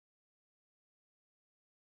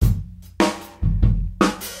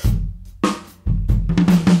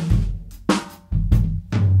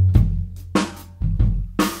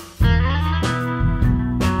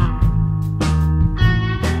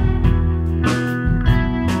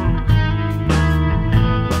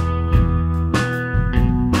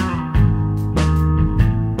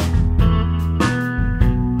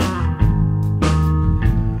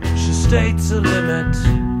the limit.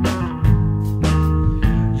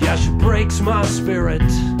 Yeah, she breaks my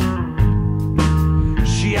spirit.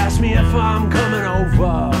 She asks me if I'm coming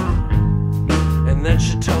over, and then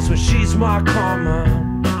she tells me she's my karma.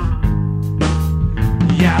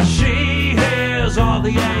 Yeah, she hears all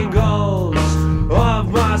the angles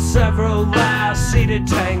of my several last-seated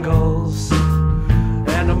tangles,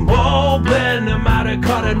 and I'm hoping I might have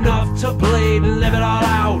cut enough to bleed and live it all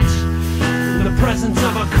out in the presence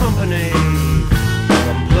of a company.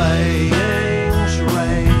 I'm playing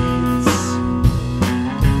charades,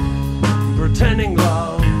 pretending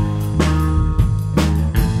love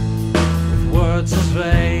with words as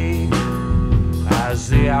vague as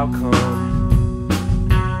the outcome.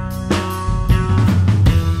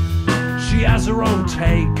 She has her own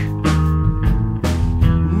take,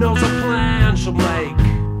 knows a plan she'll make.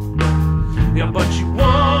 Yeah, but she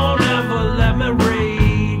won't ever let me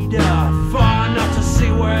read far enough to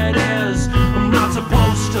see where it is I'm not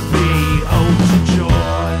supposed to be. Oh, to joy,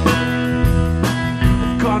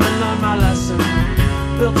 I've gone and learned my lesson,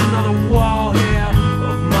 built another wall here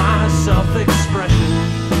of my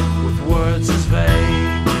self-expression with words as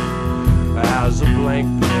vague as a blank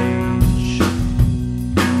page.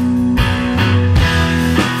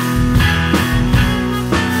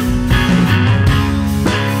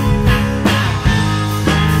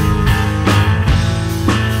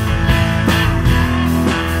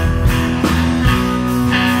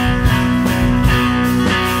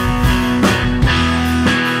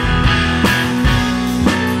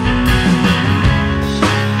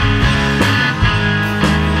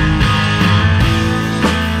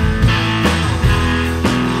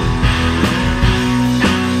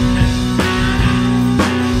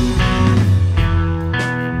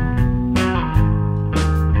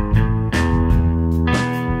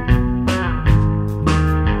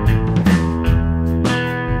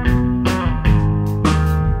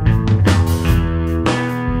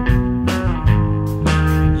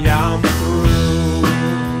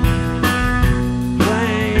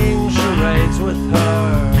 With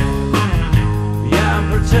her, yeah, I'm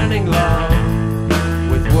pretending love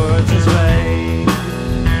with words as vague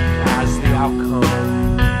as the outcome.